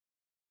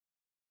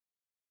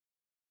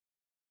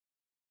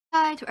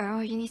Hi to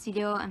everyone watching this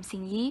video, I'm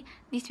Cindy.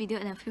 This video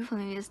and a few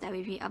following videos that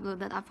will be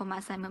uploaded are for my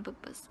assignment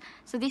purpose.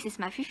 So this is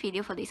my fifth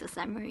video for this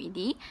assignment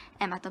already,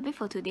 and my topic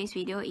for today's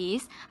video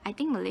is I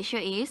think Malaysia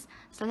is.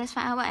 So let's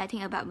find out what I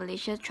think about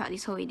Malaysia throughout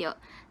this whole video.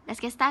 Let's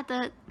get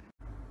started.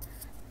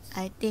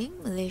 I think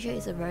Malaysia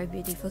is a very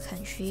beautiful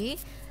country.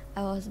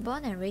 I was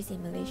born and raised in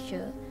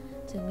Malaysia.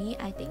 To me,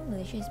 I think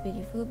Malaysia is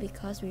beautiful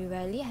because we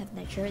rarely have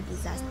natural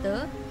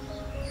disaster.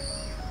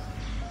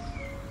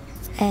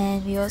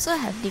 And we also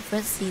have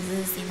different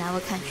seasons in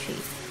our country,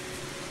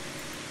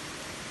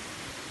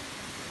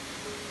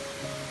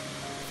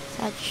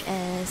 such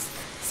as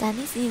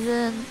sunny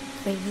season,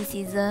 rainy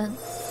season,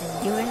 and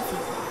durian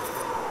season.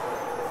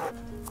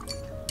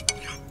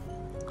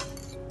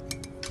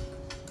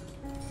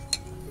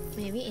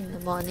 Maybe in the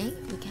morning,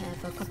 we can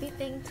have a coffee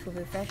thing to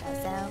refresh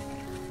ourselves,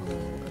 or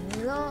a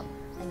Milo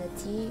and a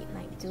tea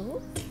might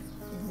do.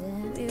 And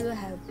then we will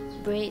have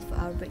bread for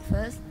our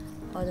breakfast,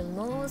 or the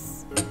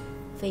most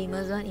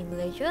famous one in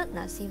Malaysia,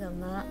 nasi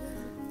lemak,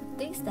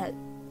 things that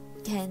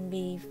can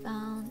be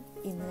found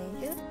in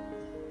Malaysia.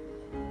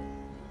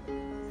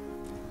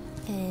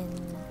 And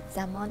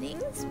some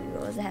mornings we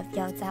will also have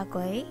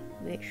C.Y,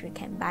 which we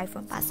can buy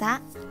from pasar.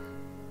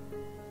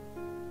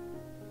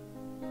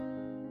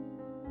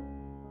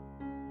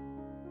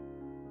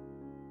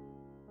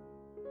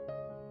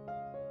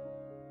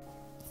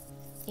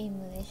 In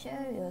Malaysia,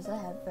 we also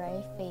have very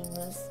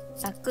famous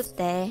bak kut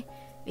teh,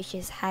 which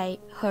is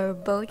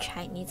herbal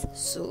Chinese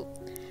soup.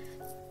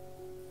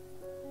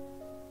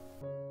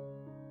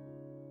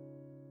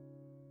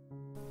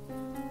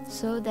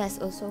 So there's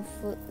also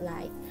food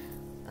like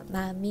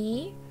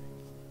mami,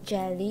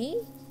 jelly,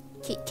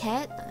 Kit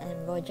Kat, and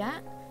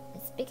rojak.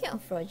 And speaking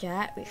of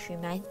rojak, which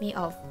reminds me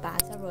of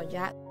bahasa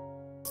rojak,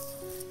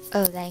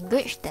 a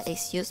language that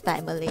is used by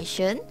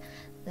Malaysian,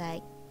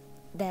 like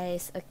there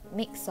is a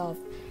mix of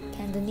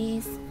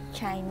Cantonese,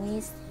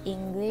 Chinese,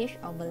 English,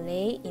 or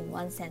Malay in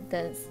one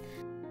sentence.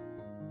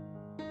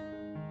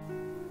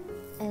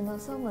 And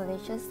also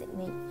Malaysia's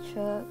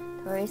signature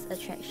tourist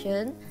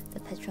attraction, the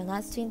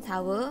Petronas Twin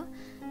Tower,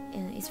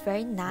 it's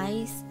very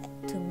nice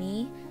to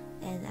me,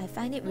 and I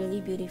find it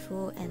really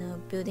beautiful and a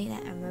building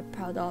that I'm very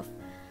proud of.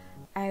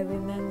 I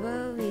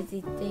remember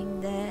visiting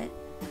there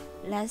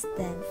less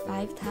than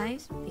 5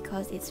 times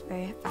because it's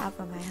very far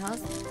from my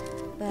house,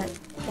 but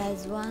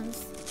there's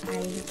once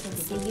I can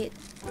see it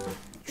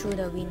through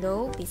the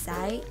window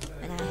beside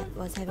when I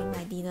was having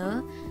my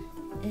dinner,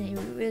 and it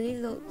really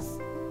looks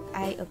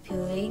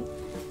eye-appealing.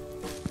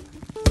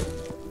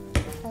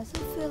 I also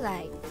feel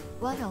like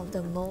one of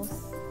the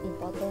most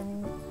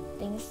important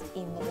things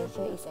in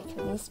Malaysia is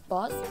actually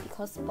sports,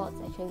 because sports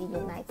actually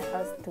unites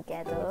us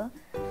together.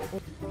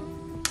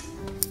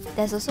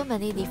 There's also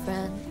many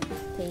different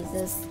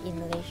places in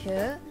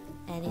Malaysia,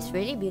 and it's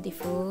really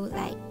beautiful,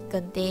 like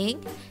Genting,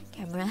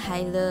 Cameron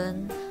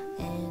Highland,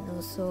 and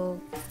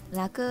also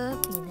Melaka,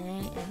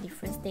 Penang, and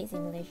different states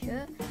in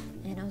Malaysia,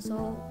 and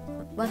also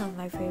one of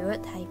my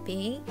favorite,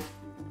 Taipei.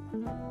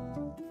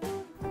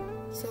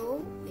 So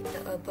with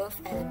the above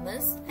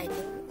elements, I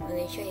think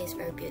Malaysia is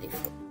very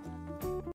beautiful.